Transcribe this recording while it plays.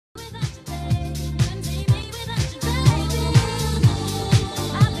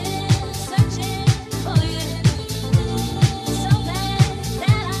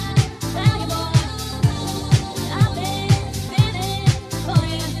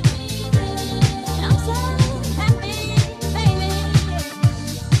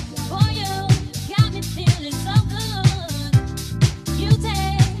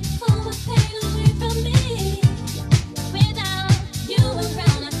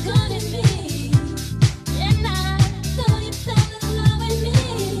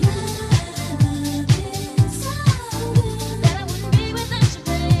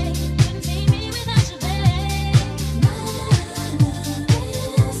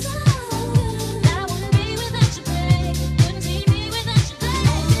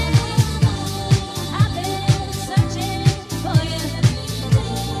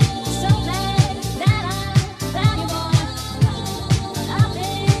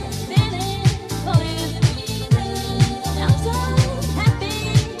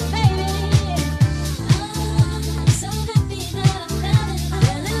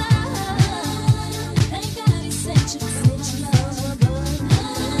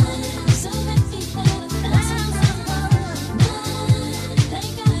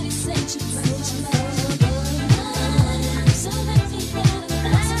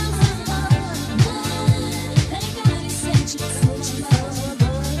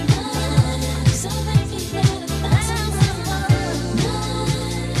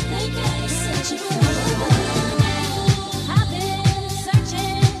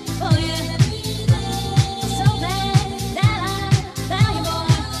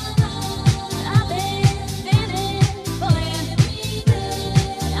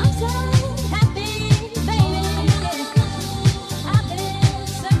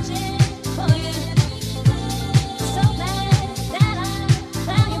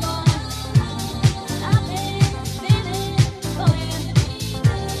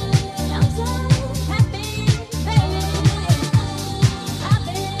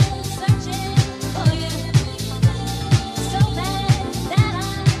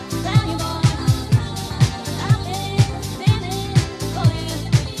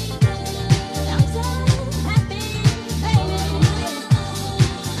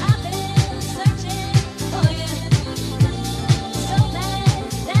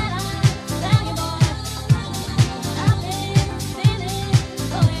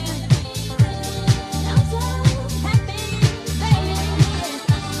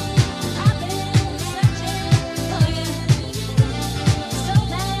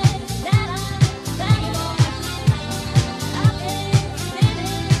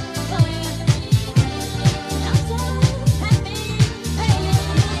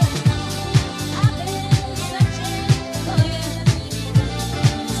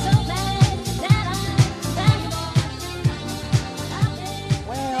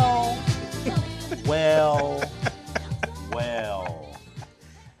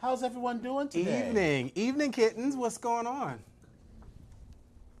How's everyone doing today? Evening, kittens. What's going on?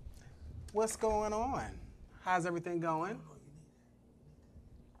 What's going on? How's everything going?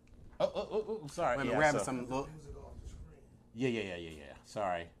 Sorry. We're having some little... Yeah.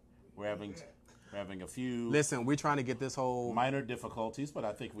 Sorry, we're having a few. Listen, we're trying to get this whole minor difficulties, but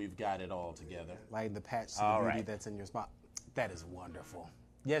I think we've got it all together. Like the patch to the beauty that's in your spot. That is wonderful.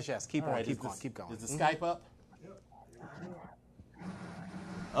 Yes. Keep on. Keep going. Is the Skype up?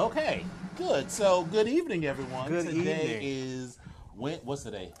 Okay, good. So, good evening, everyone. Today is what's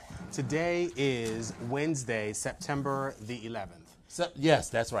today? Today is Wednesday, September the 11th. Yes,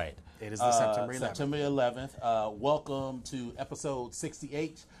 that's right. It is the September 11th. September 11th. Welcome to episode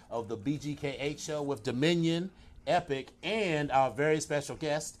 68 of the BGKH show with Dominion, Epic, and our very special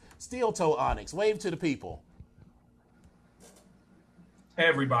guest, Steel Toe Onyx. Wave to the people. Hey,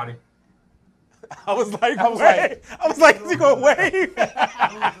 everybody. I was like, is he gonna wave?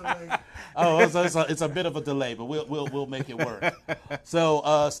 It's a bit of a delay, but we'll make it work.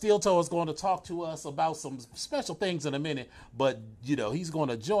 So Steel Toe is going to talk to us about some special things in a minute, but he's going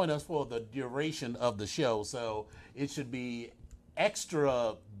to join us for the duration of the show, so it should be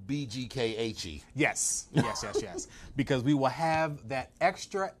extra BGKHE. Yes, because we will have that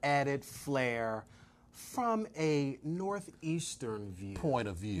extra added flair from a northeastern view. Point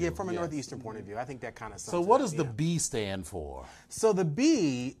of view. Yeah, from a northeastern point of view. I think that kind of So what does the B stand for? So the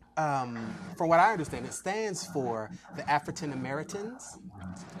B, from what I understand, it stands for the African Americans.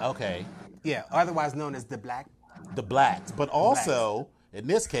 Okay. Yeah, otherwise known as the Blacks. The Blacks, but also, in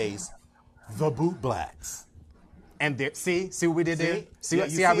this case, the Boot Blacks. And there, see what we did there? See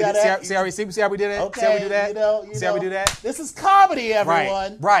how we did that? See how we did that? Okay, see how we do that? See how we do that? This is comedy,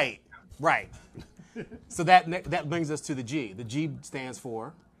 everyone. Right. So that brings us to the G. The G stands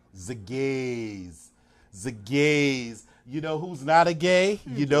for the gays. The gays. You know who's not a gay?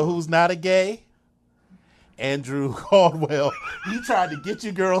 You know who's not a gay? Andrew Caldwell. He tried to get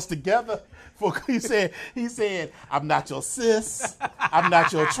you girls together. He said, I'm not your sis. I'm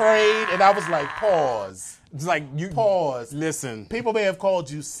not your trade. And I was like, pause. It's like you pause. Listen. People may have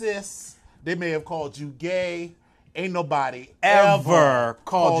called you sis. They may have called you gay. Ain't nobody ever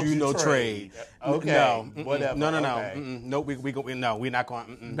called you no trade. Okay. No. Whatever. No. Okay. No, we're not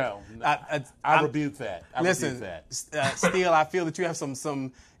going. No. I rebuke that. Listen, Steele, I feel that you have some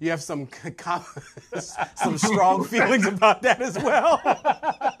strong feelings about that as well.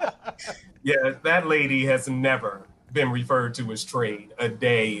 Yeah, that lady has never been referred to as trade a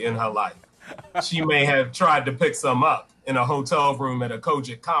day in her life. She may have tried to pick some up in a hotel room at a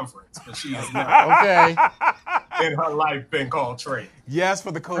Kojic conference, but she has never in her life been called trade. Yes, for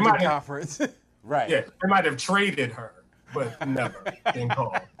the Kojic conference. Right. Yeah, they might have traded her, but never been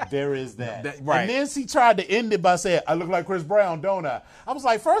called. There is that. Right. And then she tried to end it by saying, I look like Chris Brown, don't I? I was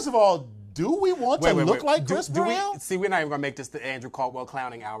like, first of all, do we want to look like Chris Brown? We're not even going to make this the Andrew Caldwell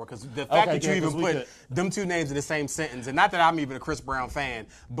clowning hour, because the fact that you even put them two names in the same sentence, and not that I'm even a Chris Brown fan,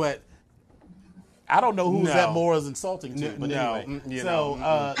 but I don't know who's that more is insulting to, but anyway.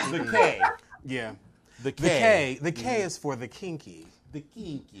 The K. Yeah. The K. The K is for the kinky. The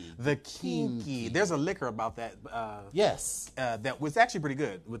kinky. The kinky. There's a liquor about that. Yes. That was actually pretty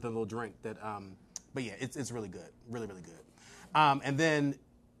good with the little drink. But yeah, it's really good. Really, really good. And then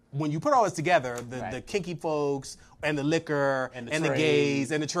when you put all this together, the kinky folks and the liquor and the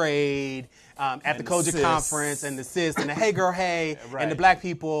gays and the trade at the Kojic conference and the cis and the hey girl hey and the black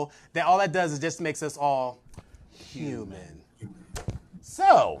people, all that does is just makes us all human.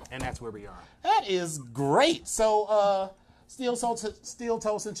 So, and that's where we are. That is great. So, Steel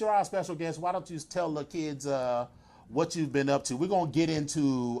Toe, since you're our special guest, why don't you tell the kids what you've been up to? We're going to get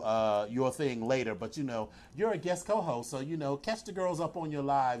into your thing later, but you're a guest co-host, so catch the girls up on your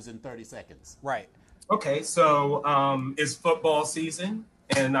lives in 30 seconds. Right. Okay, so it's football season,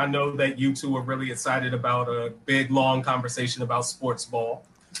 and I know that you two are really excited about a big, long conversation about sports ball.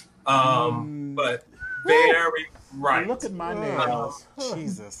 But very right. Look at my nails.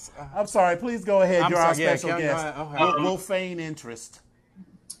 Jesus. I'm sorry. Please go ahead. You're our special guest. We'll feign interest.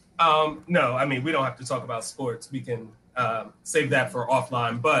 No, I mean, we don't have to talk about sports. We can save that for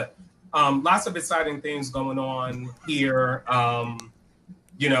offline. But lots of exciting things going on here.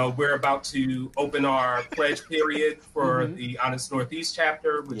 We're about to open our pledge period for the Honest Northeast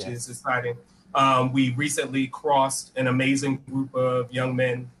chapter, which is exciting. We recently crossed an amazing group of young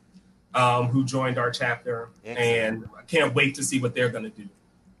men who joined our chapter. Excellent. And I can't wait to see what they're going to do.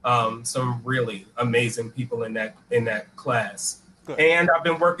 Some really amazing people in that class. Good. And I've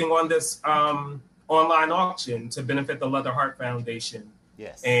been working on this online auction to benefit the Leather Heart Foundation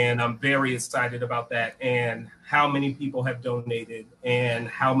Yes. And I'm very excited about that, and how many people have donated and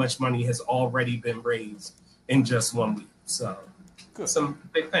how much money has already been raised in just 1 week. So Good. Some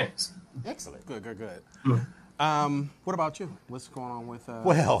big things. Excellent. Good. What about you? What's going on with?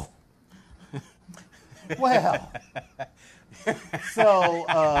 Well. So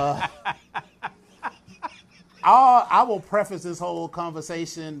I will preface this whole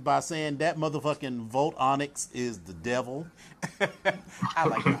conversation by saying that motherfucking Vote Onyx is the devil. I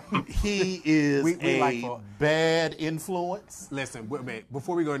like that. He is We like a Vote. bad influence. Listen, wait,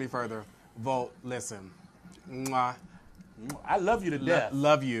 before we go any further, Volt, listen. Mwah. I love you to death,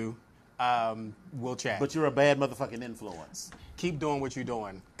 Love you. We'll chat. but you're a bad motherfucking influence. Keep doing what you're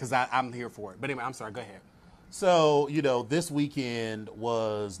doing, because I'm here for it. But anyway, I'm sorry. Go ahead. So, this weekend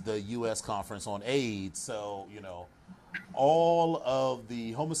was the U.S. Conference on AIDS. So, all of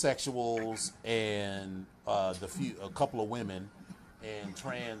the homosexuals and a couple of women and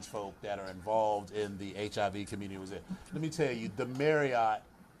trans folk that are involved in the HIV community was there. Let me tell you, the Marriott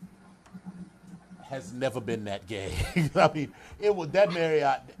has never been that gay. I mean, that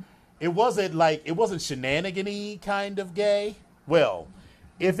Marriott. It wasn't shenanigan-y kind of gay. Well,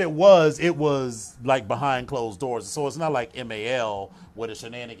 if it was like behind closed doors. So it's not like MAL where the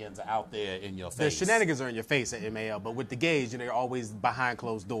shenanigans are out there in your face. The shenanigans are in your face at MAL, but with the gays, they're always behind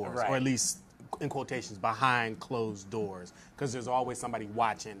closed doors, Right. or at least in quotations, behind closed doors, because there's always somebody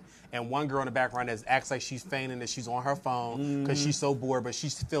watching. And one girl in the background that acts like she's feigning that she's on her phone because she's so bored, but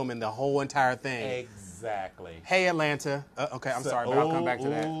she's filming the whole entire thing. Exactly. Hey, Atlanta. Okay, I'm sorry, but I'll come back to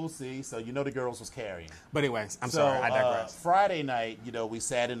that. Oh, see, so the girls was carrying. But anyways, I'm sorry, I digress. Friday night, we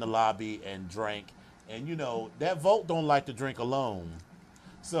sat in the lobby and drank, and that Vote don't like to drink alone.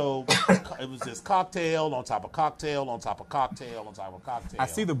 So it was just cocktail on top of cocktail on top of cocktail on top of cocktail. I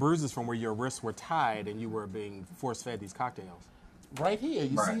see the bruises from where your wrists were tied and you were being force-fed these cocktails. Right here.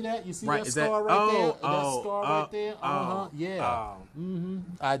 You Right. see that? You see Right, that is scar that- right there? oh, That scar right there? Uh-huh. Yeah.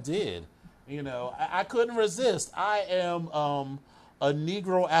 I did. I couldn't resist. I am a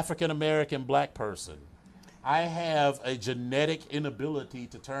Negro African-American black person. I have a genetic inability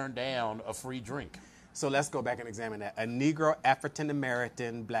to turn down a free drink. So let's go back and examine that. A Negro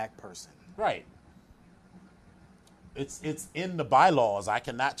African-American black person. Right. It's in the bylaws. I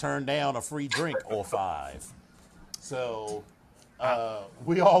cannot turn down a free drink or 5. So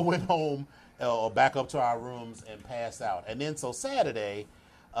we all went home or back up to our rooms and passed out. And then so Saturday,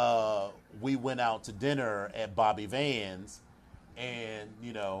 we went out to dinner at Bobby Van's and,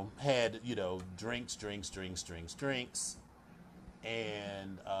 had, drinks,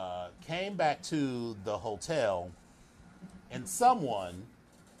 and came back to the hotel, and someone,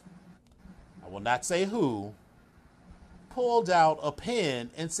 I will not say who, pulled out a pen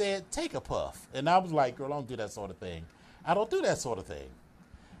and said, "Take a puff." And I was like, "Girl, I don't do that sort of thing. I don't do that sort of thing."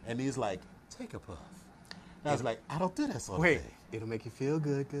 And he's like, "Take a puff." And I was like, "I don't do that sort of thing. It'll make you feel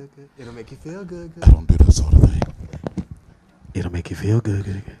good. It'll make you feel good. I don't do that sort of thing." It'll make you feel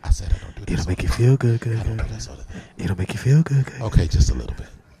good. I said I don't do that. It'll make you feel good. I don't do that sort of thing. It'll make you feel good. Okay, just a little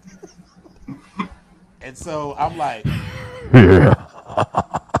bit. And so I'm like,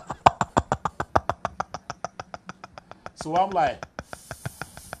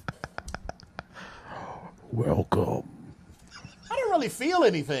 Welcome. I didn't really feel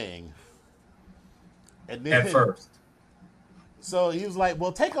anything. And then, At first. So he was like,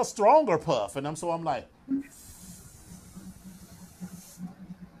 "Well, take a stronger puff." And I'm like,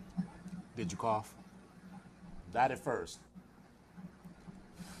 Did you cough? not at first.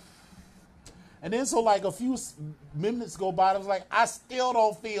 And then so like a few minutes go by, I was like, "I still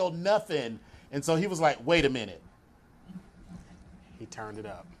don't feel nothing." And so he was like, "Wait a minute." He turned it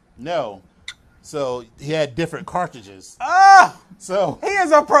up. No. So he had different cartridges. Ah! So He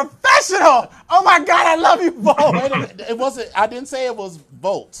is a professional. Oh my God, I love you, Bo. wait a minute. It wasn't, I didn't say it was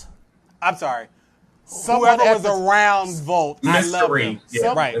Volt. I'm sorry. Someone Whoever at was the- around Volt, I love Mystery. him.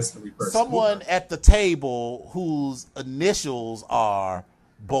 Yeah, Right. mystery person. Someone at the table whose initials are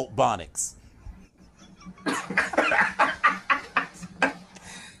Bolt Bonics.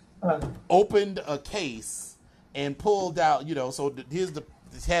 Opened a case and pulled out, it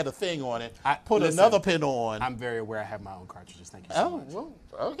had a thing on it. I put Listen, another pin on. I'm very aware I have my own cartridges. Thank you so much. well,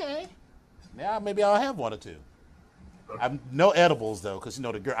 okay. Now maybe I'll have one or two. No edibles though, because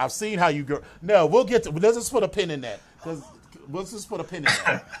the girl. I've seen how you girl. No, we'll get to. Let's just put a pin in that. Because let's just put a pin in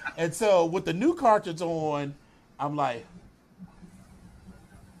that. And so with the new cartridge on, I'm like,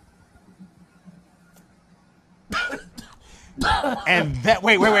 And that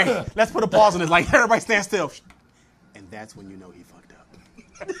wait. Let's put a pause on this. Like everybody stand still. And that's when you know he fucked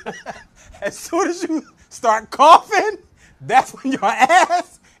up. As soon as you start coughing, that's when your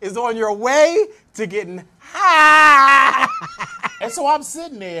ass is on your way to getting high. And so I'm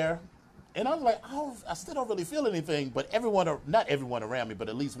sitting there, and I'm like, oh, I still don't really feel anything. But not everyone around me, but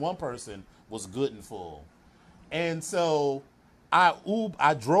at least one person was good and full. And so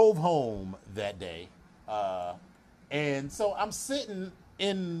I drove home that day. And so I'm sitting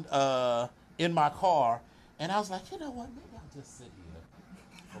in my car, and I was like, you know what? Maybe I'll just sit here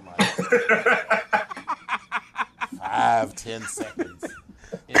for like 5-10 seconds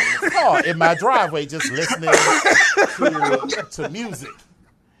in the car in my driveway, just listening to music.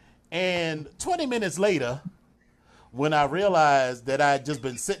 And 20 minutes later, when I realized that I had just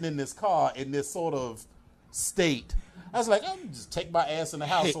been sitting in this car in this sort of state, I was like, I'm just take my ass in the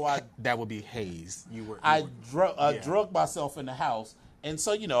house. So that would be haze. I drug myself in the house, and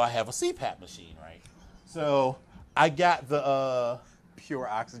so I have a CPAP machine, right? So I got the pure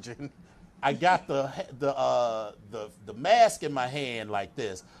oxygen. I got the mask in my hand like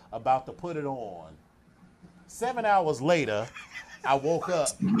this, about to put it on. 7 hours later, I woke up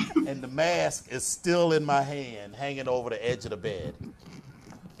and the mask is still in my hand, hanging over the edge of the bed.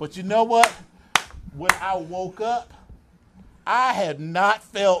 But you know what? When I woke up, I had not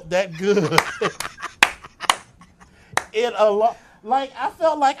felt that good in a lot. Like, I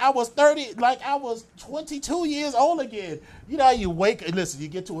felt like I was 30, like I was 22 years old again. You know how you wake, and listen, you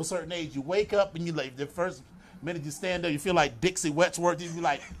get to a certain age, you wake up and you like, the first minute you stand there, you feel like Dixie Wetworth, you be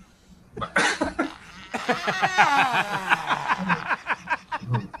like,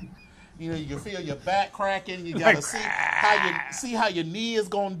 you can feel your back cracking. You gotta see how your knee is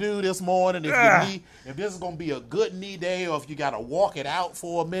gonna do this morning. If this is gonna be a good knee day, or if you gotta walk it out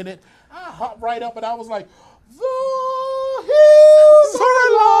for a minute. I hopped right up and I was like, the hills are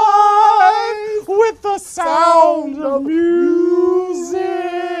alive with the sound of music.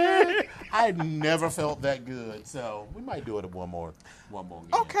 I never felt that good, so we might do it one more game.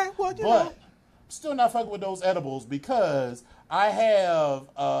 Okay, well, but still not fucking with those edibles, because I have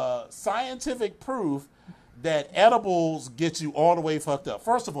scientific proof that edibles get you all the way fucked up.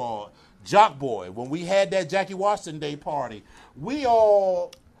 First of all, Jock Boy, when we had that Jackie Washington Day party,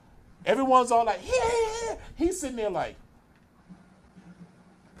 everyone's all like, yeah. He's sitting there like,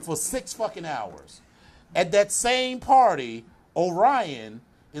 for 6 fucking hours. At that same party, Orion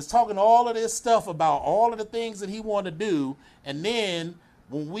is talking all of this stuff about all of the things that he want to do, and then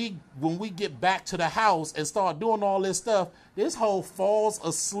when we get back to the house and start doing all this stuff, this hoe falls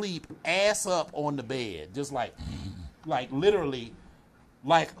asleep ass up on the bed, just like literally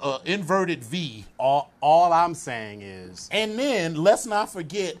like a inverted V. All I'm saying is, and then let's not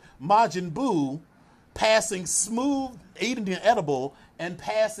forget Majin Buu passing smooth, eating the edible and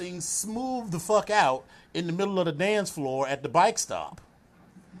passing smooth the fuck out in the middle of the dance floor at the bike stop.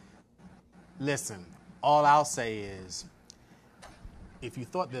 Listen, all I'll say is, if you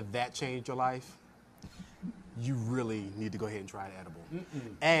thought that changed your life, you really need to go ahead and try the edible.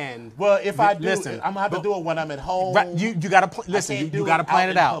 And well, if I do, listen, I'm gonna have to do it when I'm at home. Right, you gotta listen. You gotta plan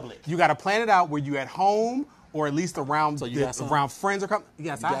it out. Public. You gotta plan it out where you at home, or at least around around friends or come.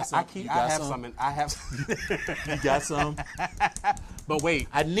 Yes, I have some. I have. You got some. But wait,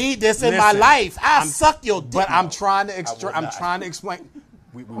 I need this in my life. I suck your dick. But I'm trying to explain.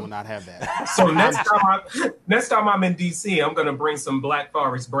 We will not have that. So next time I'm in DC, I'm gonna bring some Black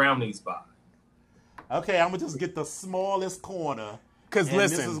Forest brownies by. Okay, I'm gonna just get the smallest corner. Because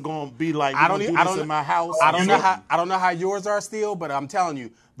listen, this is gonna be like I don't in my house. I don't know how yours are still, but I'm telling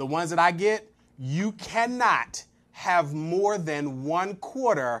you, the ones that I get, you cannot have more than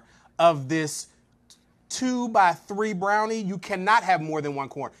 1/4 of this 2x3 brownie. You cannot have more than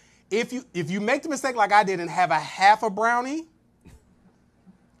 1/4. If you make the mistake like I did and have a half a brownie,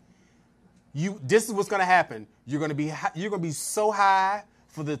 this is what's gonna happen. You're gonna be so high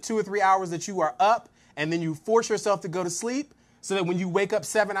for the 2 or 3 hours that you are up, and then you force yourself to go to sleep, so that when you wake up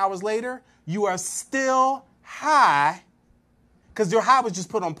 7 hours later, you are still high, because your high was just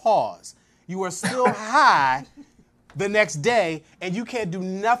put on pause. You are still high the next day, and you can't do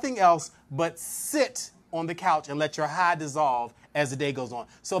nothing else but sit on the couch and let your high dissolve as the day goes on.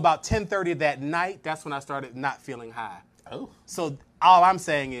 So about 10:30 that night, that's when I started not feeling high. Oh. So all I'm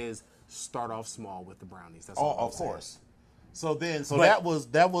saying is start off small with the brownies. That's all. Of course. So that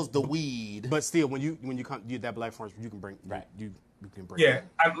was the weed. But still, when you come you that Black Forest, you can bring you can bring. Yeah,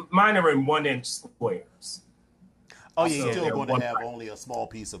 mine are in 1-inch squares. Oh I'm yeah, still yeah. going to have only a small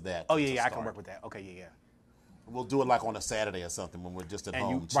piece of that. Oh yeah, I can work with that. Okay, yeah. We'll do it like on a Saturday or something when we're just at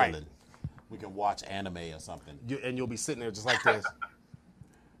home right. chilling. We can watch anime or something. And you'll be sitting there just like this.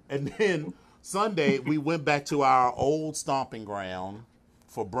 And then Sunday, we went back to our old stomping ground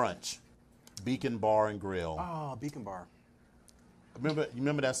for brunch, Beacon Bar and Grill. Oh, Beacon Bar.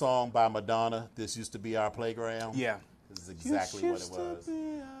 remember that song by Madonna? This used to be our playground. Yeah. This is exactly what it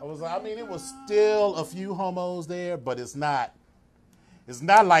was. I mean, it was still a few homos there, but it's not. It's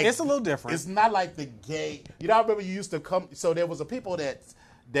not like it's a little different. It's not like the gay. You know, I remember you used to come. So there was a people that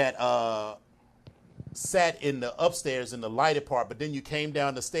sat in the upstairs in the lighted part, but then you came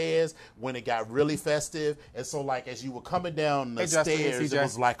down the stairs when it got really festive, and so like as you were coming down the stairs, it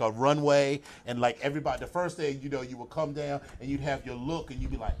was like a runway, and like everybody, the first day, you know, you would come down and you'd have your look, and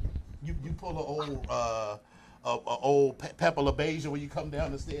you'd be like, you pull an old Pepper LaBeija when you come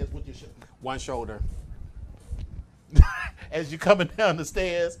down the stairs with your one shoulder. As you're coming down the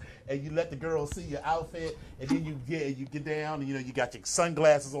stairs, and you let the girls see your outfit, and then you get down, and you know you got your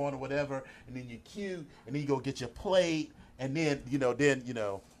sunglasses on or whatever, and then you're cute, and then you go get your plate, and then you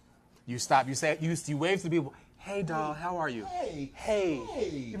you stop, you wave to people. Hey, doll, how are you? Hey.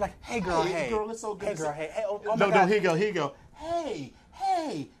 You're like, hey, girl, hey. Girl, it's so good. Hey, girl, hey. Oh no, my God. Here you go. Hey.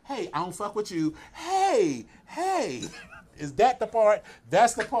 I don't fuck with you. Hey. Is that the part?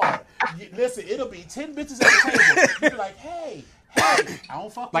 That's the part. Listen, it'll be 10 bitches at the table. You'll be like, hey, I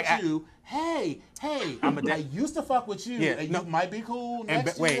don't fuck with you. Hey, I used to fuck with you. Yeah, and you might be cool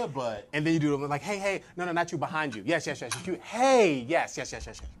next year, but... And then you do it like, hey, no, not you, behind you. Yes, you. Hey, yes.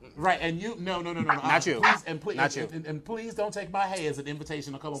 Right, and you, no. Not you. Please, not you. And please don't take my hey as an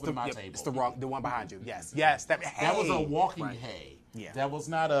invitation to come over to my table. It's the one behind you. Yes. That was a walking hey. Yeah. That was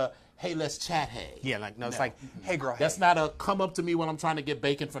not a, hey, let's chat hey. Yeah, it's like, hey, girl, hey. That's not a come up to me when I'm trying to get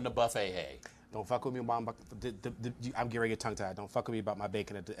bacon from the buffet hey. Don't fuck with me about I'm getting ready to get tongue-tied. Don't fuck with me about my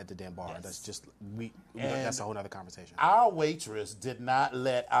bacon at the damn bar. Yes. That's just, that's a whole other conversation. Our waitress did not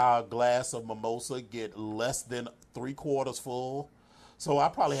let our glass of mimosa get less than 3/4 full. So I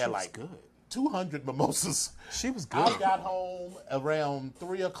probably had like 200 mimosas. She was good. I got home around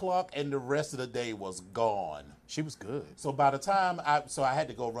 3 o'clock and the rest of the day was gone. She was good. So by the time I had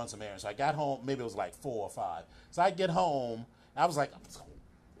to go run some errands. So I got home, maybe it was like 4 or 5. So I get home, I was like, I'm just going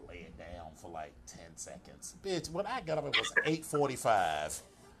to lay it down for like 10 seconds. Bitch, when I got up, it was 8:45.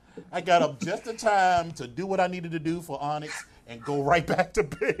 I got up just in time to do what I needed to do for Onyx and go right back to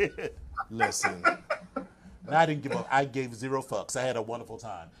bed. Listen. And I didn't give up. I gave 0 fucks. I had a wonderful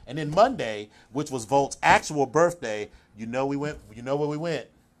time. And then Monday, which was Volt's actual birthday, you know where we went?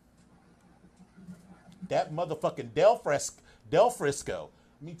 That motherfucking Del Frisco.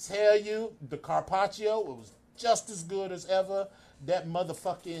 Let me tell you, the Carpaccio, it was just as good as ever. That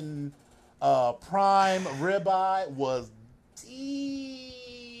motherfucking prime ribeye was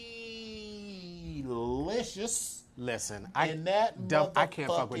delicious. Listen, I can't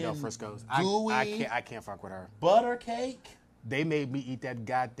fuck with Del Frisco's. I can't fuck with her. Butter cake. They made me eat that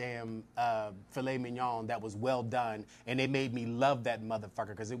goddamn filet mignon that was well done, and they made me love that motherfucker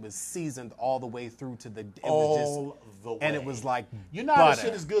because it was seasoned all the way through to the way. And it was like you know how the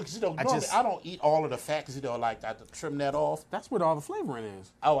shit is good because I don't eat all of the fat because like I have to trim that off. That's what all the flavoring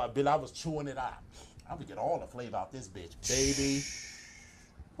is. Oh, I was chewing it out. I would get all the flavor out this bitch, baby.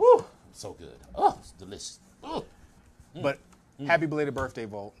 Woo, so good. Oh, it's delicious. But happy belated birthday,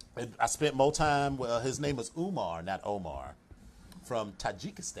 Volt. I spent more time. Well, his name was Umar, not Omar, from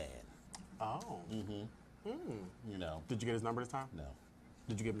Tajikistan. Oh. You know. Did you get his number this time? No.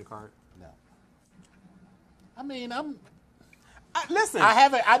 Did you give him the card? No. I mean, listen. I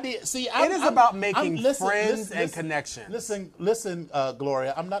haven't. I did. See, it is about making friends and connections. Listen,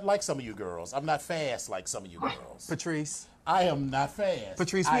 Gloria. I'm not like some of you girls. I'm not fast like some of you girls. Patrice. I am not fast.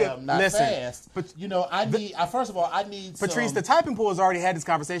 Patrice, I am not fast. But you know, first of all, I need. Patrice, the typing pool has already had this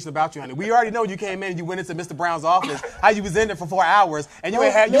conversation about you, honey. We already know you came in and you went into Mr. Brown's office. How you was in there for 4 hours and you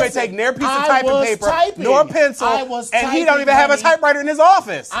ain't take near piece of typing paper nor pencil, and he don't even have a typewriter in his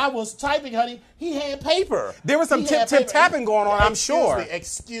office. I was typing, honey. He had paper. There was some tip tapping going on. I'm sure.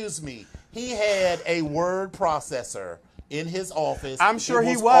 Excuse me. He had a word processor in his office. I'm sure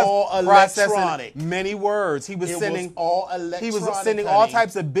he was all processing many words. He was sending all electronic. He was sending all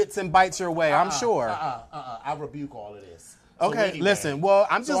types of bits and bytes your way. I'm sure. I rebuke all of this. Okay, so anyway, listen. Well,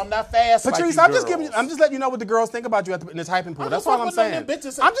 I'm not fast. Patrice, like I'm just letting you know what the girls think about you in the typing pool. That's all I'm saying. I'm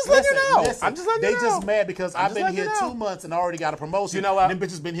just letting you know. I'm just letting you know. They just mad because I've been here 2 months and I already got a promotion. You know what? Them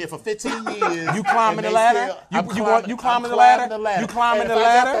bitches been here for 15 years. You climbing the ladder? You climbing the ladder? You climbing the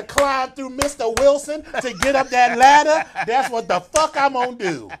ladder? I got to climb through Mr. Wilson to get up that ladder. That's what the fuck I'm gonna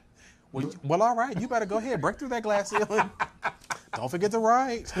do. Well, all right. You better go ahead. Break through that glass ceiling. Don't forget to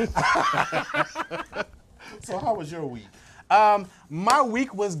write. So how was your week? My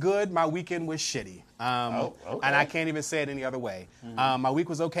week was good. My weekend was shitty. Okay. And I can't even say it any other way. My week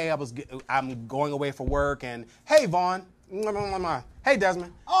was okay. I'm going away for work, and hey, Vaughn, Hey,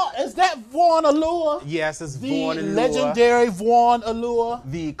 Desmond. Oh, is that Vaughn Allure? Yes, it's The Vaughn Allure. legendary Vaughn Allure.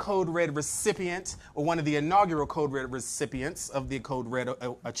 The Code Red recipient, or one of the inaugural Code Red recipients of the Code Red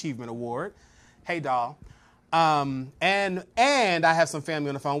Achievement Award. Hey, doll. And I have some family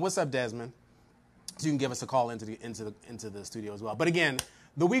on the phone. What's up, Desmond? So you can give us a call into the studio as well. But again,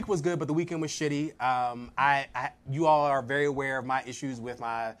 the week was good, but the weekend was shitty. You all are very aware of my issues with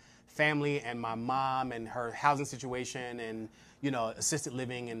my family and my mom and her housing situation and assisted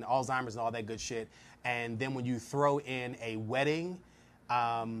living and Alzheimer's and all that good shit. And then when you throw in a wedding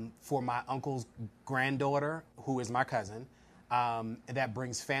for my uncle's granddaughter, who is my cousin, that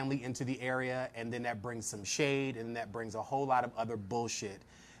brings family into the area, and then that brings some shade, and that brings a whole lot of other bullshit.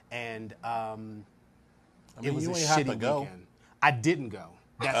 And it was a shitty weekend. I didn't go.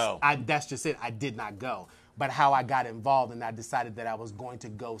 That's just it. I did not go. But how I got involved, and I decided that I was going to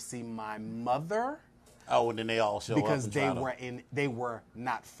go see my mother. Oh, and then they all show because up. Because they were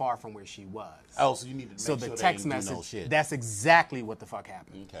not far from where she was. Oh, so you need to make so sure the text they ain't message. do no shit. That's exactly what the fuck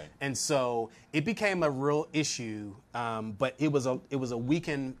happened. Okay. And so it became a real issue. But it was a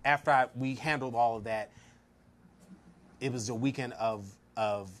weekend after we handled all of that. It was a weekend of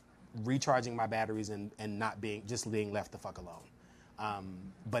recharging my batteries and not being left the fuck alone.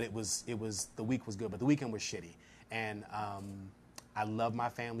 But the week was good, but the weekend was shitty. And I love my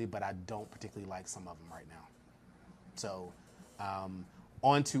family, but I don't particularly like some of them right now. So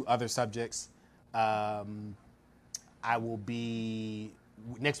on to other subjects. I will be,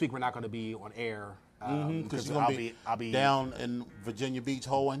 next week we're not going to be on air. Because I'll be down in Virginia Beach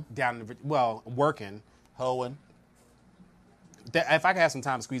hoeing. Working. Hoeing. If I can have some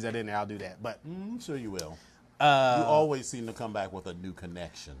time to squeeze that in there, I'll do that. But I'm sure you will. You always seem to come back with a new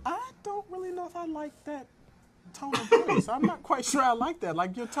connection. I don't really know if I like that tone of voice. I'm not quite sure I like that.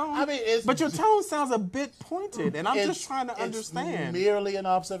 Like your tone. I mean, but your tone sounds a bit pointed, and I'm just trying to understand. It's merely an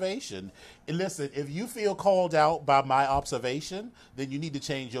observation. And listen, if you feel called out by my observation, then you need to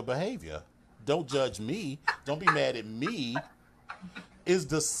change your behavior. Don't judge me. Don't be mad at me. Is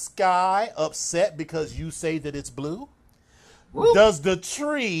the sky upset because you say that it's blue? Woo. Does the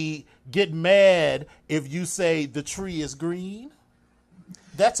tree get mad if you say the tree is green?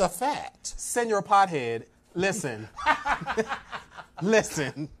 That's a fact. Senor Pothead, listen.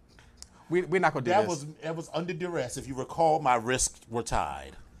 Listen. We're not going to do this. That was under duress. If you recall, my wrists were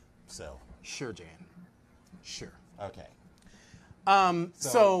tied. So. Sure, Jan. Sure. Okay.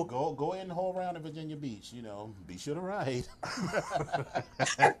 So go in the whole round of Virginia Beach. Be sure to ride.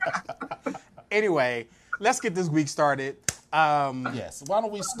 Anyway, let's get this week started. Yes. Why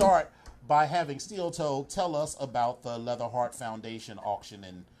don't we start by having Steel Toe tell us about the Leather Heart Foundation auction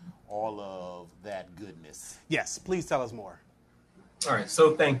and all of that goodness. Yes, please tell us more. All right.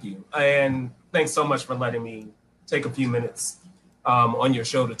 So thank you. And thanks so much for letting me take a few minutes on your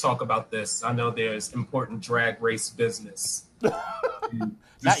show to talk about this. I know there's important drag race business.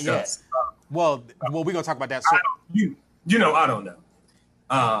 Not yet. Well, we're going to talk about that. I don't know.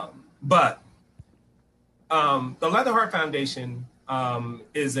 But the Leather Heart Foundation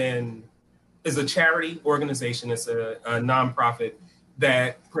is a charity organization. It's a nonprofit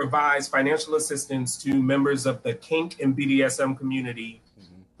that provides financial assistance to members of the kink and BDSM community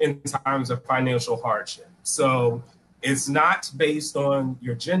in times of financial hardship. So it's not based on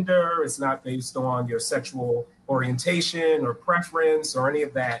your gender. It's not based on your sexual orientation or preference or any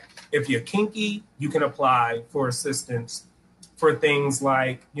of that. If you're kinky, you can apply for assistance for things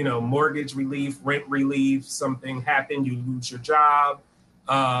like, mortgage relief, rent relief, something happened, you lose your job,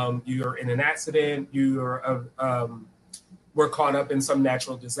 you're in an accident, were caught up in some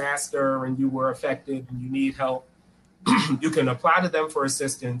natural disaster and you were affected and you need help. You can apply to them for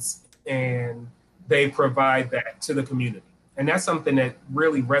assistance and they provide that to the community. And that's something that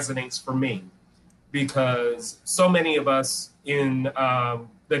really resonates for me because so many of us in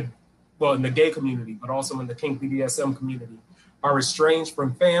the gay community, but also in the kink BDSM community, are estranged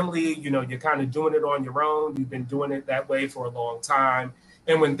from family. You're kind of doing it on your own. You've been doing it that way for a long time.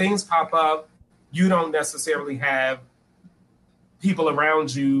 And when things pop up, you don't necessarily have people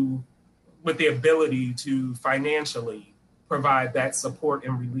around you with the ability to financially provide that support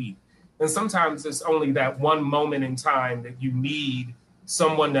and relief. And sometimes it's only that one moment in time that you need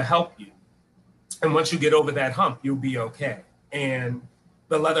someone to help you. And once you get over that hump, you'll be okay. And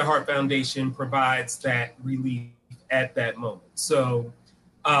the Leather Heart Foundation provides that relief at that moment. So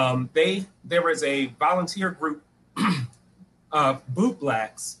there is a volunteer group of Boot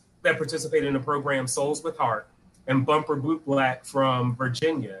Blacks that participate in the program Souls with Heart, and Bumper Boot Black from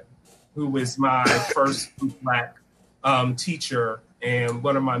Virginia, who was my first Boot Black teacher and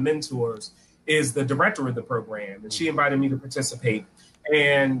one of my mentors. is the director of the program, and she invited me to participate.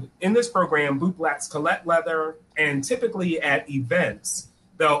 And in this program, Boot Blacks collect leather, and typically at events,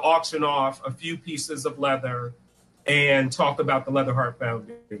 they'll auction off a few pieces of leather and talk about the Leather Heart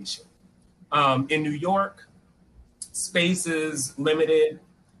Foundation. In New York, space is limited,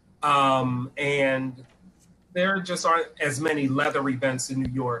 and there just aren't as many leather events in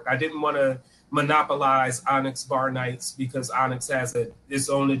New York. I didn't want to monopolize Onyx Bar Nights because Onyx has its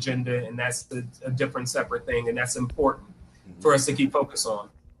own agenda, and that's a different separate thing, and that's important for us to keep focus on.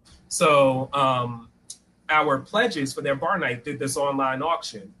 So our pledges for their bar night did this online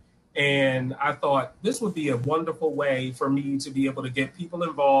auction. And I thought this would be a wonderful way for me to be able to get people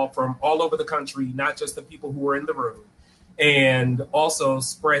involved from all over the country, not just the people who were in the room, and also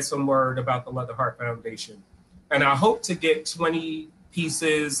spread some word about the Leather Heart Foundation. And I hope to get 20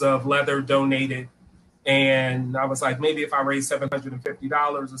 pieces of leather donated. And I was like, maybe if I raise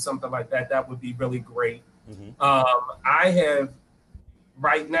 $750 or something like that, that would be really great. I have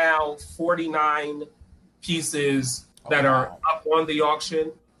right now 49 pieces that are up on the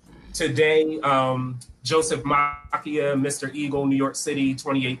auction. Today, Joseph Macchia, Mr. Eagle, New York City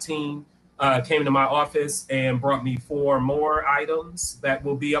 2018, came to my office and brought me 4 more items that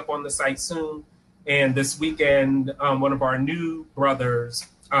will be up on the site soon. And this weekend, one of our new brothers,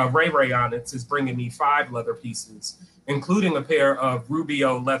 Ray Onyx, is bringing me 5 leather pieces, including a pair of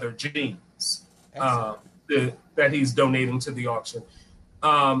Rubio leather jeans that he's donating to the auction.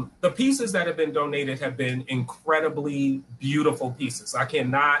 The pieces that have been donated have been incredibly beautiful pieces. I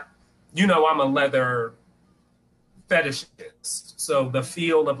cannot, I'm a leather fetishist. So the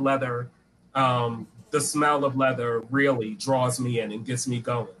feel of leather, the smell of leather really draws me in and gets me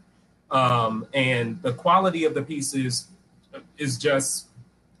going. And the quality of the pieces is just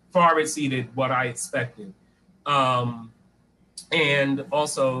far exceeded what I expected. And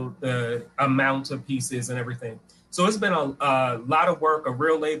also the amount of pieces and everything. So it's been a lot of work, a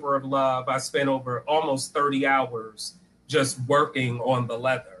real labor of love. I spent over almost 30 hours just working on the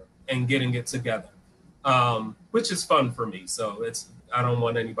leather and getting it together, which is fun for me. So I don't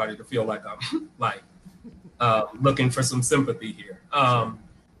want anybody to feel like I'm looking for some sympathy here.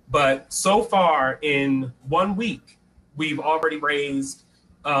 But so far in 1 week, we've already raised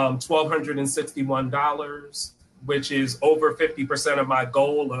 $1,261, which is over 50% of my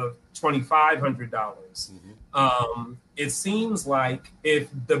goal of $2,500. It seems like if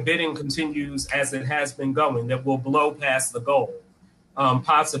the bidding continues as it has been going, that we'll blow past the goal,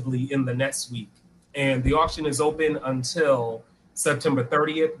 possibly in the next week. And the auction is open until September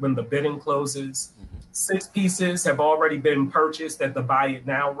 30th when the bidding closes. 6 pieces have already been purchased at the buy it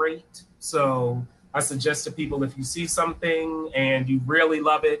now rate. So I suggest to people, if you see something and you really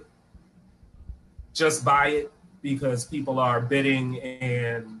love it, just buy it, because people are bidding,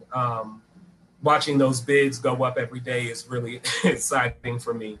 and watching those bids go up every day is really exciting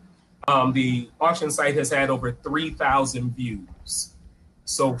for me. The auction site has had over 3,000 views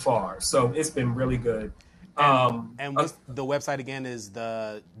so far, so it's been really good. And what's the website again is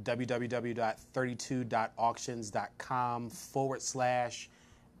the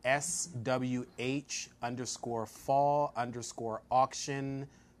www.32.auctions.com/SWH_fall_auction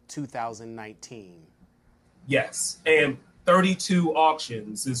 2019. Yes, and 32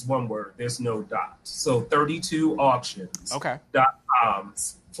 auctions is one word. There's no dot. So 32 auctions.com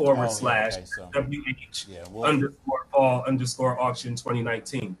 /WH_fall_auction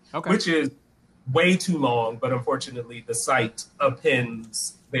 2019, which is way too long, but unfortunately the site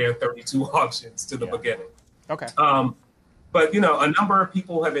appends their 32 auctions to the beginning. But a number of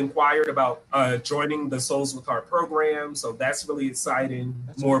people have inquired about joining the Souls with Heart program, so that's really exciting.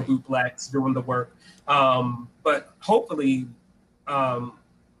 More Boot Blacks doing the work. But hopefully a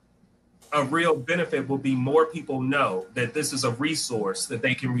real benefit will be more people know that this is a resource that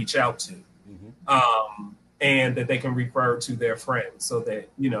they can reach out to, and that they can refer to their friends, so that,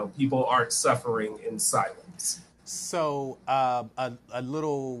 people aren't suffering in silence. So a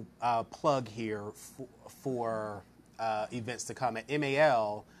little plug here for events to come at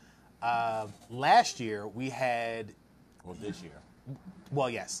MAL. Last year we had... this year. Well,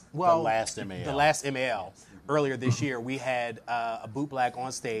 yes. The last MAL. The last MAL. Earlier this year, we had a Boot Black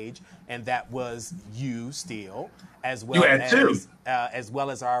on stage, and that was you, Steele, as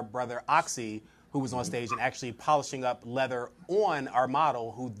well as our brother Oxy, who was on stage and actually polishing up leather on our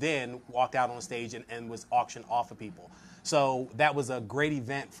model, who then walked out on stage and was auctioned off of people. So that was a great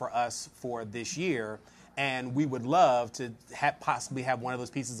event for us for this year. And we would love to possibly have one of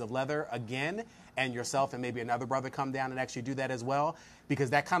those pieces of leather again, and yourself and maybe another brother come down and actually do that as well, because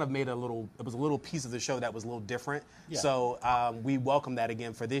that kind of made it was a little piece of the show that was a little different. Yeah. So we welcome that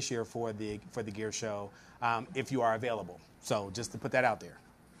again for this year for the gear show, if you are available. So just to put that out there.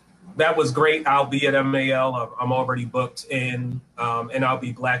 That was great. I'll be at MAL. I'm already booked in, and I'll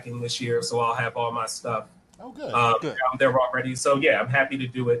be blacking this year, so I'll have all my stuff. Oh, good. Good. There already. So yeah, I'm happy to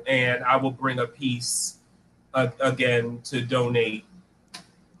do it, and I will bring a piece again to donate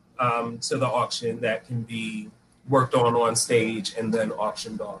to the auction that can be worked on stage and then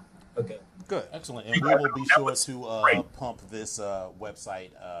auctioned off again. Good. Excellent. And we will be sure to pump this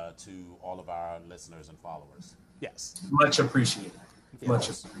website to all of our listeners and followers. Yes. Much appreciated. Much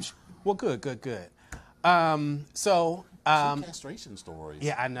appreciated. Well, good. Some castration stories.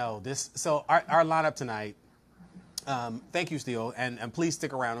 Yeah, I know. So our lineup tonight, thank you, Steele, and please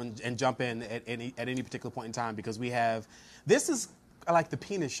stick around and jump in at any particular point in time, because this is like the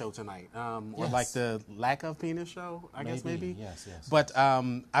penis show tonight, or yes. like the lack of penis show, I guess maybe. Yes. But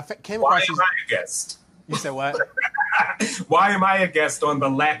I came across. Why am I a guest? You said what? Why am I a guest on the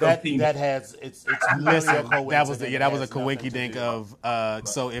lack of penis? That has it's listen. That was a coinky dink of.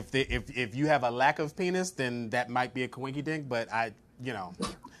 So if you have a lack of penis, then that might be a coinky dink. But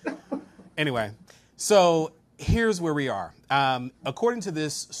anyway, so here's where we are. According to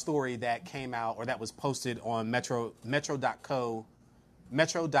this story that came out, or that was posted on metro.co.uk,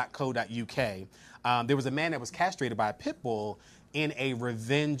 there was a man that was castrated by a pit bull in a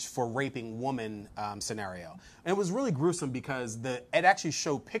revenge for raping woman scenario. And it was really gruesome because it actually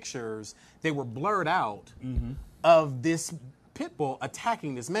showed pictures, they were blurred out, of this pit bull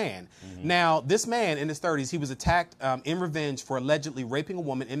attacking this man. Now, this man in his 30s, he was attacked in revenge for allegedly raping a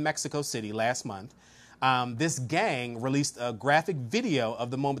woman in Mexico City last month. This gang released a graphic video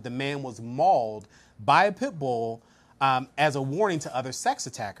of the moment the man was mauled by a pit bull as a warning to other sex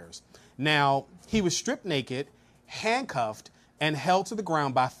attackers. Now, he was stripped naked, handcuffed, and held to the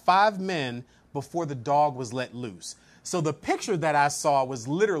ground by 5 men before the dog was let loose. So the picture that I saw was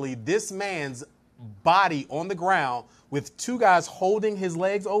literally this man's body on the ground with 2 guys holding his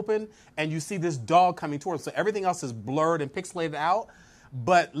legs open, and you see this dog coming towards him. So everything else is blurred and pixelated out.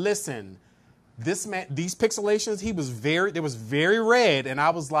 But listen, this man, these pixelations, it was very red, and I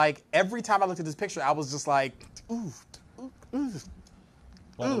was like, every time I looked at this picture, I was just like, ooh.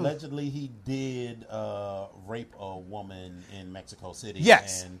 But allegedly he did rape a woman in Mexico City.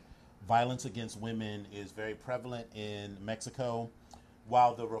 Yes. And violence against women is very prevalent in Mexico.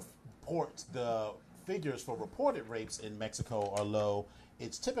 While the figures for reported rapes in Mexico are low,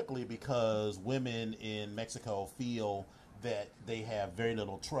 it's typically because women in Mexico feel that they have very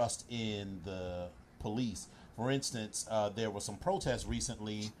little trust in the police. For instance, there were some protests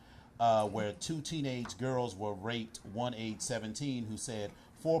recently where 2 teenage girls were raped, one age 17, who said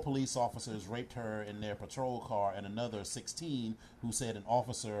 4 police officers raped her in their patrol car, and another 16 who said an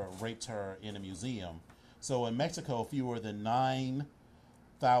officer raped her in a museum. So in Mexico, fewer than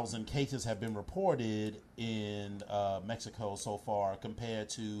 9,000 cases have been reported in Mexico so far, compared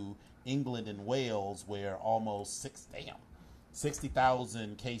to England and Wales, where almost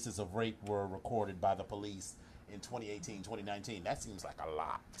 60,000 cases of rape were recorded by the police in 2018, 2019. That seems like a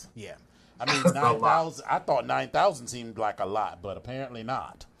lot. Yeah. I mean, 9,000. I thought 9,000 seemed like a lot, but apparently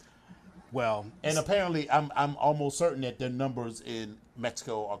not. Well, and apparently, I'm almost certain that the numbers in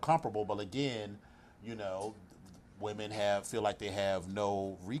Mexico are comparable. But again, women feel like they have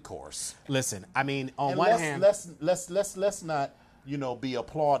no recourse. Listen, I mean, on one hand, let's not be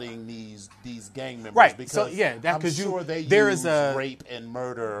applauding these gang members, right? Because so yeah, I'm sure they use rape and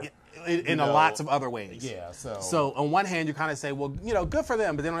murder in lots of other ways. Yeah. So on one hand, you kind of say, well, good for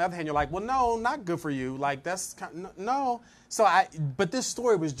them, but then on the other hand, you're like, well, no, not good for you. Like that's no. So but this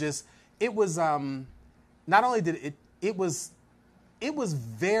story was just, it was not only did it was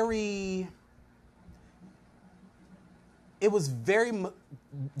very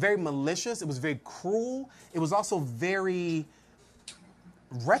very malicious. It was very cruel. It was also very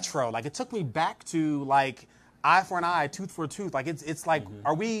retro. Like it took me back to like eye for an eye, tooth for a tooth. Like it's like,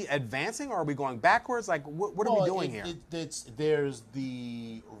 are we advancing or are we going backwards? Like what are we doing here? There's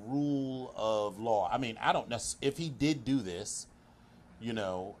the rule of law. I mean, I don't know if he did do this.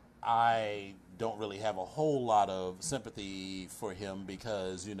 I don't really have a whole lot of sympathy for him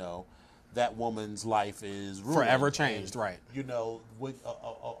because that woman's life is ruined. Forever changed, right? With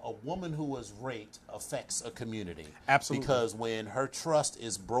a woman who was raped affects a community. Absolutely. Because when her trust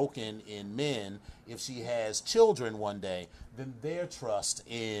is broken in men, if she has children one day, then their trust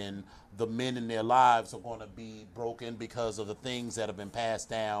in the men in their lives are going to be broken because of the things that have been passed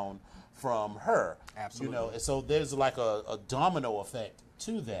down from her. Absolutely. You know, and so there's like a domino effect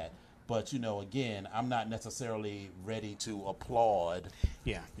to that. But, you know, again, I'm not necessarily ready to applaud.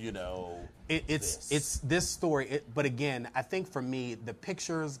 Yeah. You know, it's this story. But again, I think for me, the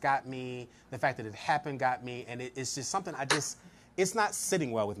pictures got me. The fact that it happened got me, and it's just something it's not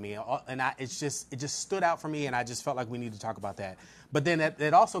sitting well with me, and it just stood out for me, and I just felt like we need to talk about that. But then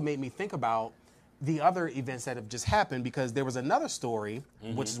it also made me think about the other events that have just happened, because there was another story,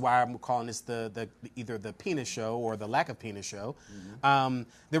 which is why I'm calling this the either the penis show or the lack of penis show.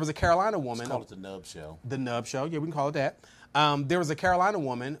 There was a Carolina woman. Let's call it the Nub Show. The Nub Show, yeah, we can call it that. There was a Carolina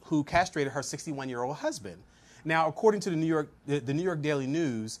woman who castrated her 61-year-old husband. Now, according to the New York Daily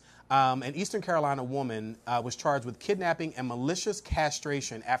News, an Eastern Carolina woman was charged with kidnapping and malicious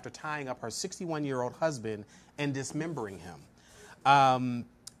castration after tying up her 61-year-old husband and dismembering him.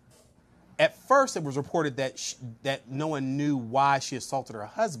 At first, it was reported that that no one knew why she assaulted her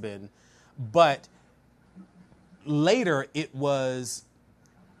husband, but later it was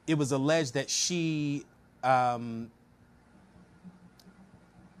alleged that she. I'm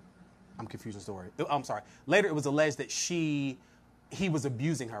confusing the story. I'm sorry. Later, it was alleged that he was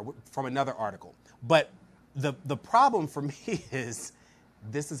abusing her from another article. But the problem for me is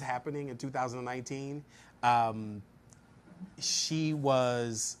this is happening in 2019. She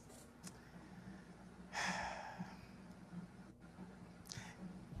was.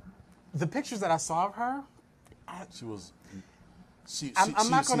 The pictures that I saw of her,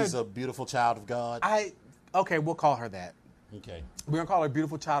 she's a beautiful child of God. Okay, we'll call her that. Okay. We're going to call her a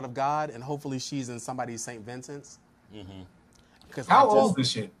beautiful child of God, and hopefully she's in somebody's St. Vincent's. Mm-hmm. How old is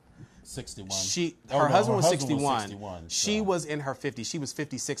she? 61. Her husband was 61. 61. She was in her 50s. She was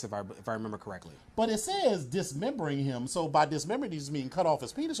 56, if I remember correctly. But it says dismembering him. So by dismembering, does it mean cut off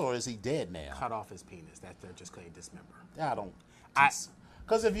his penis, or is he dead now? Cut off his penis. They're just saying dismember. I don't.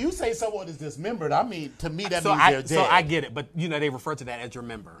 Because if you say someone is dismembered, I mean, to me that means they're dead. So I get it, but they refer to that as your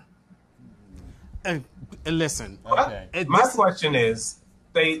member. And listen, okay. My question is,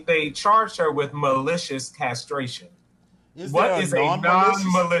 they charged her with malicious castration. What is a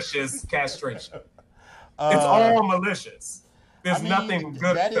non-malicious castration? It's all malicious. There's nothing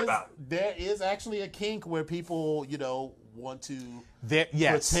good about it. There is actually a kink where people, want to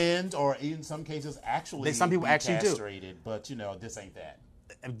pretend, or in some cases actually some people actually castrated, but this ain't that.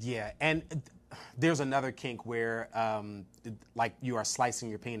 Yeah, and there's another kink where like you are slicing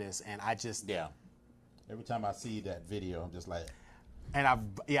your penis, and I just every time I see that video, I'm just like. And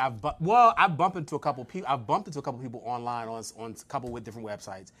I've bumped into a couple people. I've bumped into a couple people online on a couple with different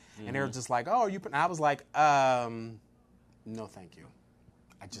websites, and they were just like, "Oh, you." And I was like, "No, thank you."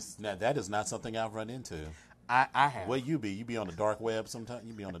 Now that is not something I've run into. I have. Where you be? You be on the dark web sometimes?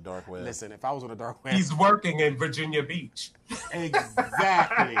 You be on the dark web? Listen, if I was on the dark web. He's working in Virginia Beach.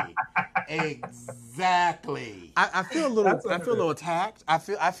 Exactly. Exactly. I feel a little attacked. I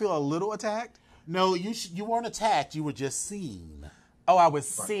feel a little attacked. No, you weren't attacked. You were just seen. Oh, I was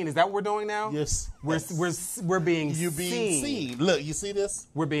seen. Is that what we're doing now? Yes. We're being You're being seen. Look, you see this?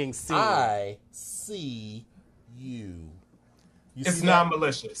 We're being seen. I see you. It's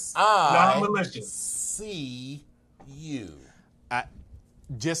non-malicious. Non-malicious. See you.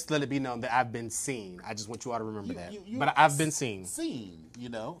 Just let it be known that I've been seen. I just want you all to remember that. But I've been seen. Seen,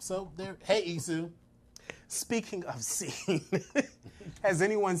 So there. Hey, Isu. Speaking of seen, has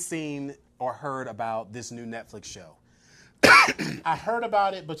anyone seen or heard about this new Netflix show? I heard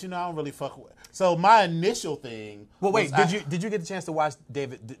about it, but I don't really fuck with it. So my initial thing. Well, wait. Did you get the chance to watch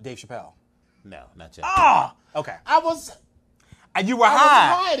Dave Chappelle? No, not yet. Okay. I was. You were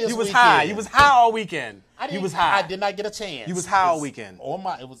high. You was high. You was high all weekend. You was high. I did not get a chance. You was high all weekend. You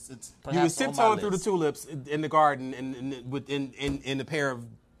was tiptoeing through the tulips in the garden in a pair of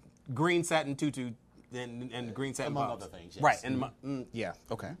green satin tutu and green satin among bobs. other things. Yes. Right. And yeah.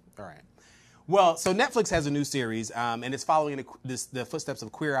 Okay. All right. Well, so Netflix has a new series, and it's following the footsteps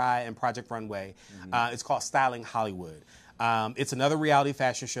of Queer Eye and Project Runway. It's called Styling Hollywood. It's another reality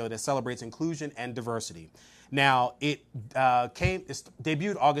fashion show that celebrates inclusion and diversity. Now, it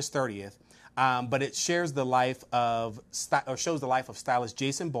debuted August 30th, but it shares the life of shows the life of stylist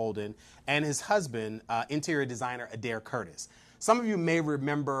Jason Bolden and his husband, interior designer Adair Curtis. Some of you may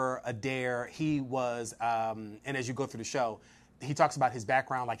remember Adair. He was, and as you go through the show, he talks about his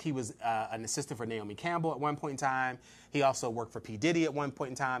background, like he was an assistant for Naomi Campbell at one point in time. He also worked for P. Diddy at one point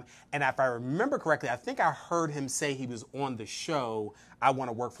in time. And if I remember correctly, I think I heard him say he was on the show, I Want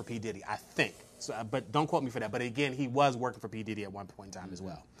to Work for P. Diddy, I think. So, but don't quote me for that. But again, he was working for P. Diddy at one point in time as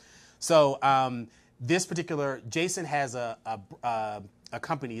well. So this particular, Jason has a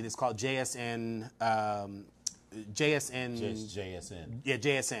company that's called JSN, JSN. Just JSN. Yeah,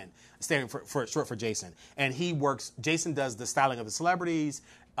 JSN, standing for short for Jason. And Jason does the styling of the celebrities.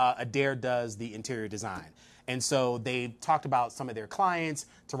 Adair does the interior design. And so they talked about some of their clients: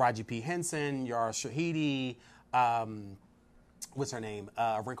 Taraji P. Henson, Yara Shahidi, what's her name?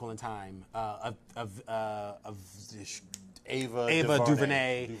 A Wrinkle in Time, Ava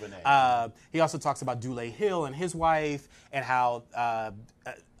DuVernay. He also talks about Dule Hill and his wife, and how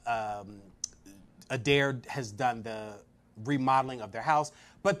Adair has done the remodeling of their house.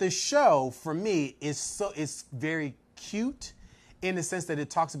 But the show, for me, is very cute in the sense that it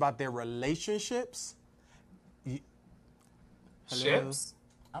talks about their relationships. Ships?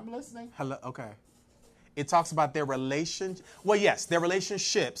 I'm listening. Hello. Okay. It talks about their relationship. Well, yes, their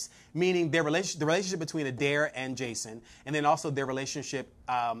relationships, meaning the relationship between Adair and Jason, and then also their relationship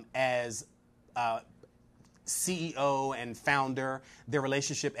as CEO and founder, their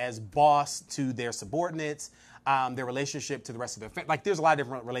relationship as boss to their subordinates, their relationship to the rest of their family. Like, there's a lot of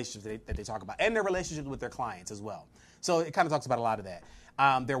different relationships that they talk about, and their relationships with their clients as well. So it kind of talks about a lot of that.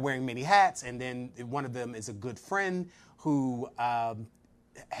 They're wearing many hats, and then one of them is a good friend who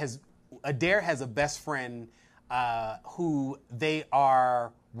Adair has a best friend who they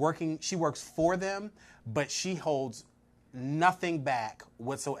are working. She works for them, but she holds nothing back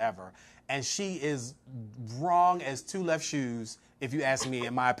whatsoever. And she is wrong as two left shoes, if you ask me,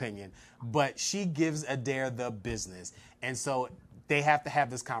 in my opinion. But she gives Adair the business. And so they have to have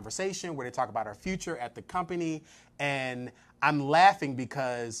this conversation where they talk about our future at the company. And I'm laughing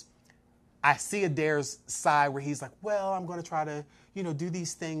because I see Adair's side where he's like, well, I'm going to try to, do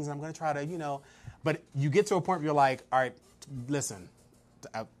these things. I'm going to try to, But you get to a point where you're like, all right, listen,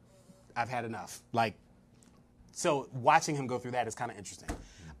 I've had enough. Like, so watching him go through that is kind of interesting.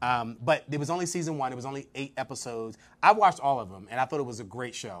 But it was only season 1. It was only 8 episodes. I watched all of them, and I thought it was a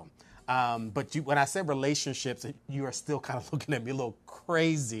great show. But when I said relationships, you are still kind of looking at me a little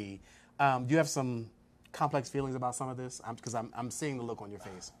crazy. Do you have some complex feelings about some of this? Because I'm seeing the look on your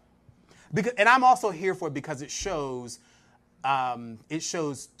face. And I'm also here for it because it shows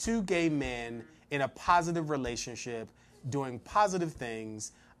two gay men in a positive relationship doing positive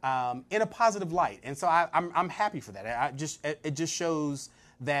things in a positive light, and so I'm happy for that. It just shows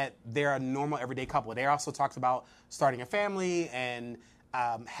that they're a normal everyday couple. They also talks about starting a family and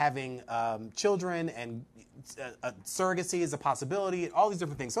having children, and surrogacy is a possibility. All these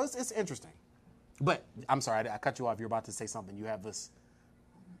different things. So it's interesting. But I'm sorry, I cut you off. You're about to say something. You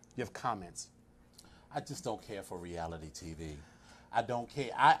have comments. I just don't care for reality TV. I don't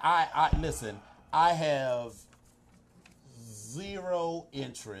care. I listen, I have zero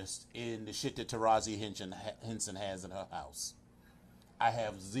interest in the shit that Taraji Henson has in her house. I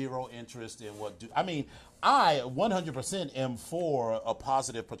have zero interest in I 100% am for a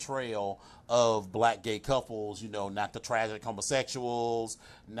positive portrayal of black gay couples, not the tragic homosexuals,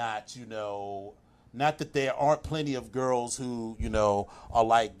 not that there aren't plenty of girls who, are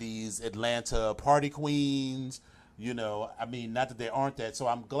like these Atlanta party queens, not that there aren't that. So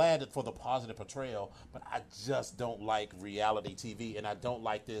I'm glad for the positive portrayal, but I just don't like reality TV, and I don't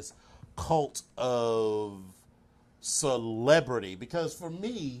like this cult of celebrity, because for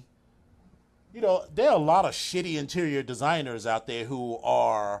me, there are a lot of shitty interior designers out there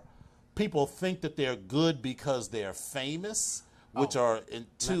people think that they're good because they're famous, which are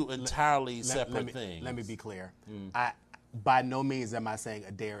two entirely separate things. Let me be clear. By no means am I saying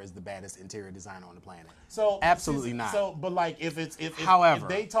Adair is the baddest interior designer on the planet. So absolutely not. So, but like if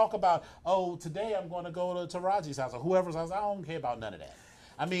they talk about, today I'm going to go to Taraji's house or whoever's house, I don't care about none of that.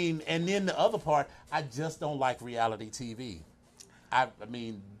 And then the other part, I just don't like reality TV.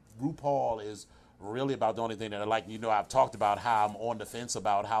 RuPaul is really about the only thing that I like. I've talked about how I'm on the fence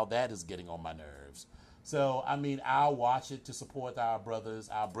about how that is getting on my nerves. So, I'll watch it to support our brothers,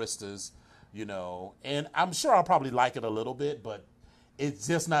 our Bristers, and I'm sure I'll probably like it a little bit, but it's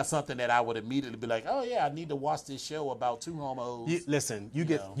just not something that I would immediately be like, oh yeah, I need to watch this show about two homos.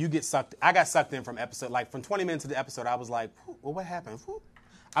 You get sucked. I got sucked in from 20 minutes of the episode. I was like, well, what happened?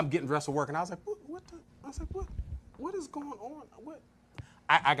 I'm getting dressed for work, and I was like, what is going on? What?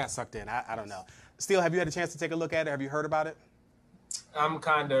 I got sucked in. I don't know. Steele, have you had a chance to take a look at it? Have you heard about it? I'm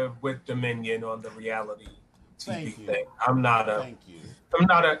kind of with Dominion on the reality TV thing. Thank you. I'm not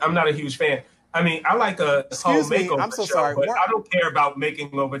a huge fan. I like a home makeover I'm so show, sorry. but I don't care about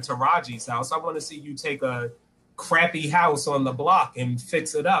making over Taraji's house. I want to see you take a crappy house on the block and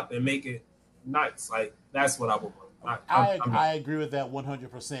fix it up and make it nice. Like, that's what I would want. I agree with that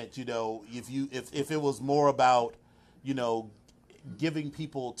 100%. If it was more about, giving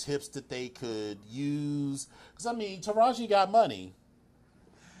people tips that they could use, because Taraji got money.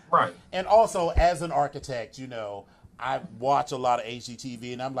 Right. And also, as an architect, I watch a lot of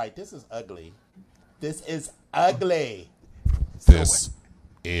HGTV, and I'm like, this is ugly. This is ugly. This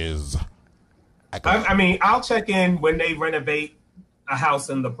is ugly. I mean, I'll check in when they renovate a house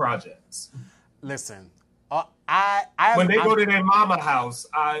in the projects. Listen, when they go to their mama house,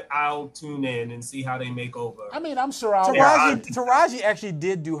 I'll tune in and see how they make over. I mean, I'm sure Taraji actually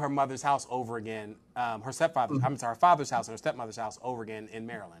did do her mother's house over again, her father's house and her stepmother's house over again in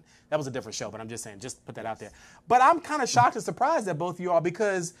Maryland. That was a different show, but I'm just saying, just put that out there. But I'm kind of shocked and surprised at both of you all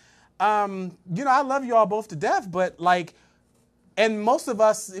because, I love you all both to death, but like, and most of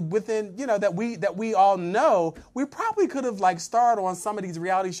us within, that we all know, we probably could have like starred on some of these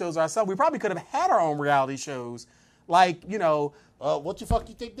reality shows ourselves. We probably could have had our own reality shows, like, what the fuck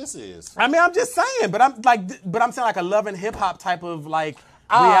you think this is? I mean, I'm just saying, but I'm saying like a Love and Hip Hop type of like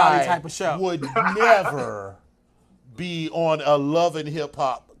reality type of show. Would never be on a Love and Hip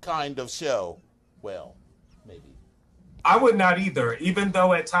Hop kind of show. Well, maybe. I would not either, even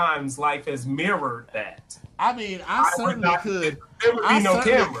though at times life has mirrored that. I mean, I certainly could. There would be no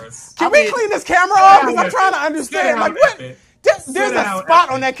cameras. Can we clean this camera off? Because I'm trying to understand. Like, what? There's a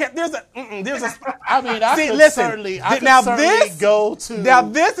spot on that camera. There's a spot. I mean, I could certainly go to. Now,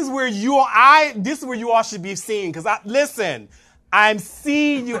 this is where you all should be seen. Because I'm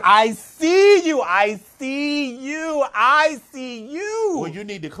seeing you. I see you. I see you. I see you. Well, you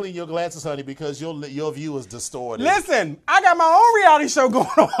need to clean your glasses, honey, because your view is distorted. Listen, I got my own reality show going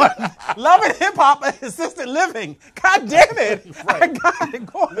on. Love and Hip Hop and Assisted Living. God damn it. Right. I got it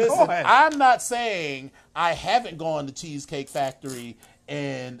going on. I'm not saying I haven't gone to Cheesecake Factory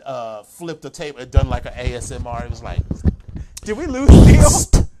and flipped the table and done like an ASMR. It was like, did we lose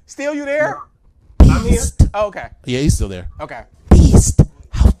Steele? Steele, you there? I'm here. Oh, okay. Yeah, he's still there. Okay. Beast,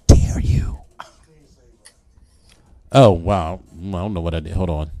 how dare you? Oh, wow. I don't know what I did. Hold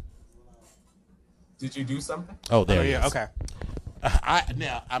on. Did you do something? Oh, there he is. Okay.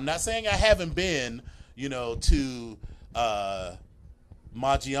 Now, I'm not saying I haven't been, to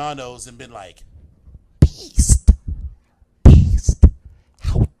Maggiano's and been like, Beast,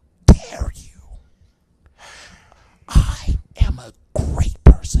 how dare you? I am a great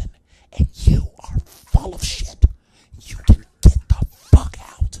person, and you are full of shit. You can get the fuck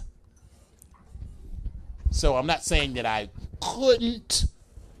out. So I'm not saying that I couldn't.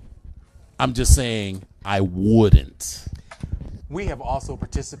 I'm just saying I wouldn't. We have also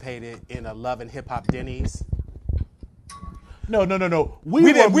participated in a Love and Hip Hop Denny's. No.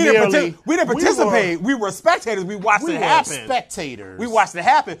 We didn't participate. We were spectators. We watched it happen. Spectators. We watched it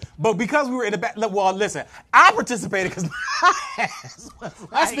happen. But because we were in the back, well, listen, I participated because my ass was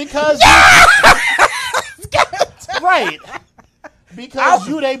like, that's because right. Because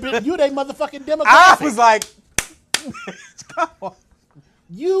you they motherfucking demographic. I was like, come on.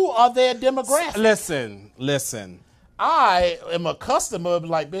 You are their demographic. Listen. I am a customer,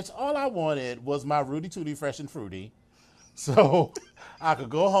 like, bitch, all I wanted was my Rudy Tooty Fresh and Fruity. So I could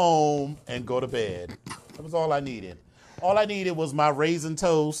go home and go to bed. That was all I needed. All I needed was my raisin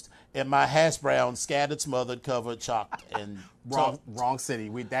toast and my hash brown scattered, smothered, covered, chopped, and wrong city.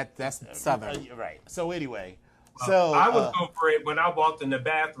 That's Southern. Right. So anyway, I was go for it when I walked in the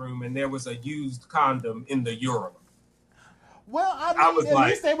bathroom and there was a used condom in the urinal. Well, I mean, at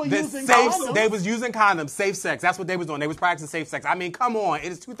least they were using condoms. They was using condoms, safe sex. That's what they was doing. They was practicing safe sex. I mean, come on.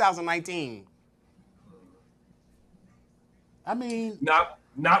 It is 2019. I mean,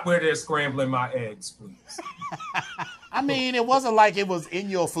 not where they're scrambling my eggs, please. I mean, it wasn't like it was in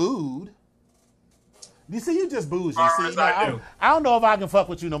your food. You see, you just bougie. See, I don't know if I can fuck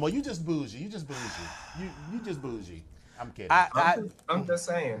with you no more. You just bougie. You just bougie. I'm kidding. I'm just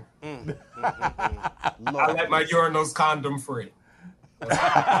saying. I let my urinals condom free. Speaking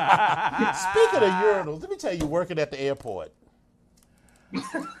of urinals, let me tell you, working at the airport,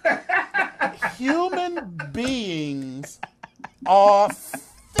 human beings are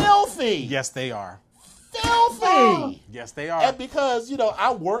filthy. Yes, they are. Filthy. Yes, they are. And because,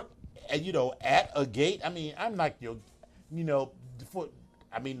 I work, at a gate. I mean, I'm like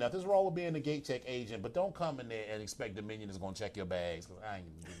nothing's wrong with being a gate check agent, but don't come in there and expect Dominion is going to check your bags, because I ain't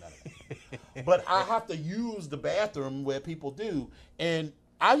going to do none of that. But I have to use the bathroom where people do. And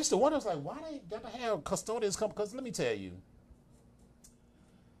I used to wonder, I was like, why they got to have custodians come? Because let me tell you,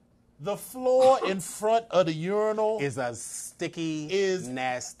 the floor in front of the urinal is a sticky,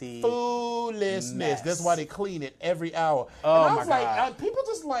 nasty foolishness. Mess. That's why they clean it every hour. Oh, and I was my like, God. people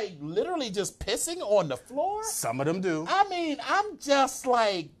just like literally just pissing on the floor? Some of them do. I mean, I'm just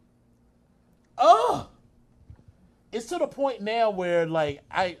like, ugh. It's to the point now where like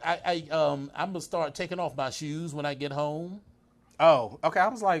I'm gonna start taking off my shoes when I get home. Oh, okay. I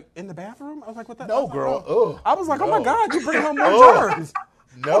was like, in the bathroom? I was like, what the? No, girl. Oh. I was like, no. oh my God, you bringing home more germs.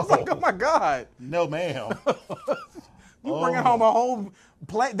 No. I was like, oh my God. No, ma'am. You bringing home a whole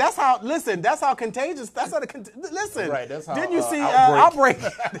plate. That's how contagious, listen. Right, that's how, didn't you see Outbreak.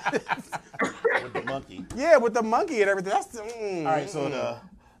 Outbreak? With the monkey. Yeah, with the monkey and everything. That's All right, so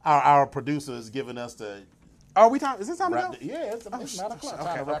our producer is giving us the... Are we time? Is this time to go? Yeah, it's 9 o'clock. Okay,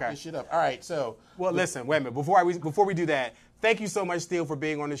 Trying to wrap this shit up. All right, so... Well, listen, wait a minute. Before we do that, thank you so much, Steele, for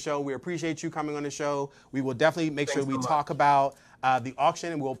being on the show. We appreciate you coming on the show. We will definitely make sure we talk about the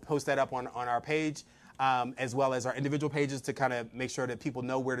auction, and we'll post that up on our page, as well as our individual pages to kind of make sure that people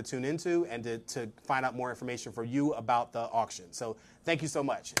know where to tune into and to find out more information for you about the auction. So thank you so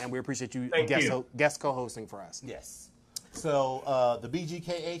much, and we appreciate you guest co-hosting for us. Yes. So the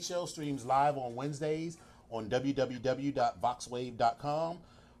BGKH show streams live on Wednesdays on www.voxwave.com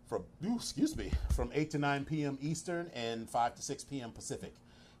from 8 to 9 p.m. Eastern and 5 to 6 p.m. Pacific.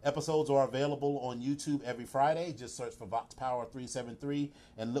 Episodes are available on YouTube every Friday. Just search for Vox Power 373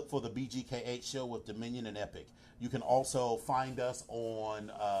 and look for the BGKH show with Dominion and Epic. You can also find us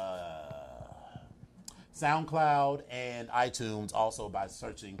on SoundCloud and iTunes also by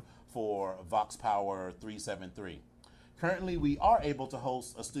searching for Vox Power 373. Currently, we are able to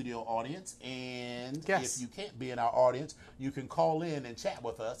host a studio audience, and if you can't be in our audience, you can call in and chat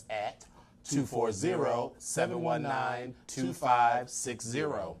with us at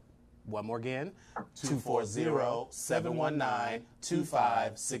 240-719-2560. One more again,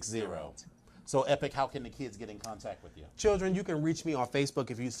 240-719-2560. So, Epic, how can the kids get in contact with you? Children, you can reach me on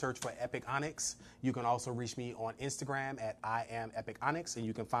Facebook if you search for Epic Onyx. You can also reach me on Instagram at I am Epic Onyx, and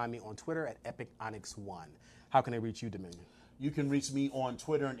you can find me on Twitter at Epic Onyx1. How can they reach you, Dominion? You can reach me on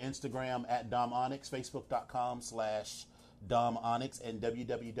Twitter and Instagram at DomOnyx, Facebook.com/DomOnyx, and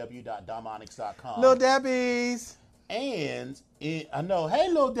www.domonyx.com. Little Debbie's. And I know, hey,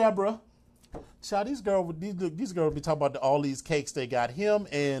 little Deborah. Child, these girls be talking about all these cakes they got. Him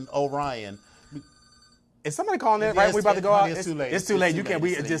and Orion. Is somebody calling in? Right, we about to go out. It's too late. It's too late. You can't.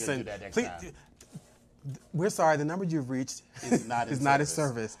 We just just please. We're sorry. The number you've reached is not in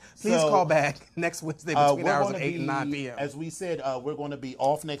service. Please call back next Wednesday between the hours of 8 and 9 p.m. As we said, we're going to be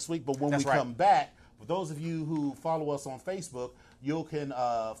off next week, but when we come back, for those of you who follow us on Facebook, you can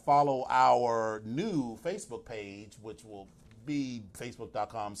follow our new Facebook page, which will be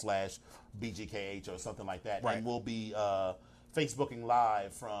facebook.com/BGKH or something like that. Right. And we'll be Facebooking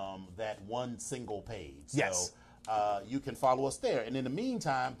live from that one single page. Yes. So you can follow us there. And in the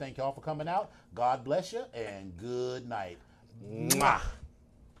meantime, thank y'all for coming out. God bless you, and good night. Mwah.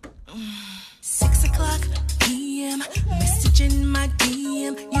 6:00 p.m. Message in my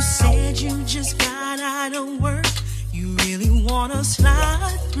DM. You said you just got out of work. You really wanna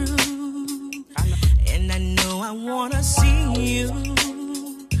slide through, and I know I wanna see you.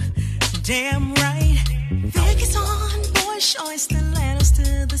 Damn right. Vegas on, boy, showing stilettos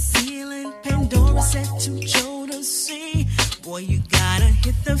to the ceiling. Pandora set to Jodeci. Boy, you gotta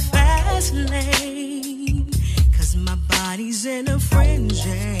hit the fast lane, 'cause my body's in a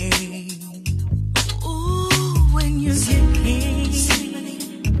frenzy. Ooh, when you get me,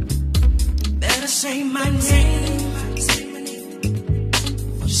 better say my name.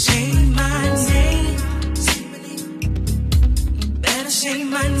 Say my name. Better say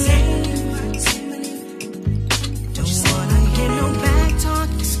my name. Don't wanna hear no back talk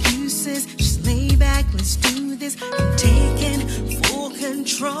excuses. Just lay back, let's do this. I'm taking full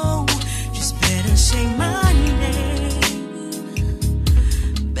control. Just better say my name.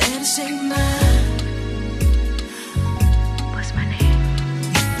 Better say what's my name?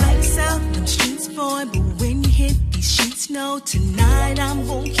 You flex out them streets, boy, but when you hit these sheets, no, tonight I'm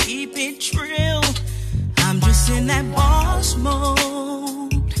gonna keep it trill. I'm just in that boss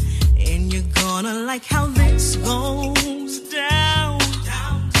mode, and you're gonna like how this goes.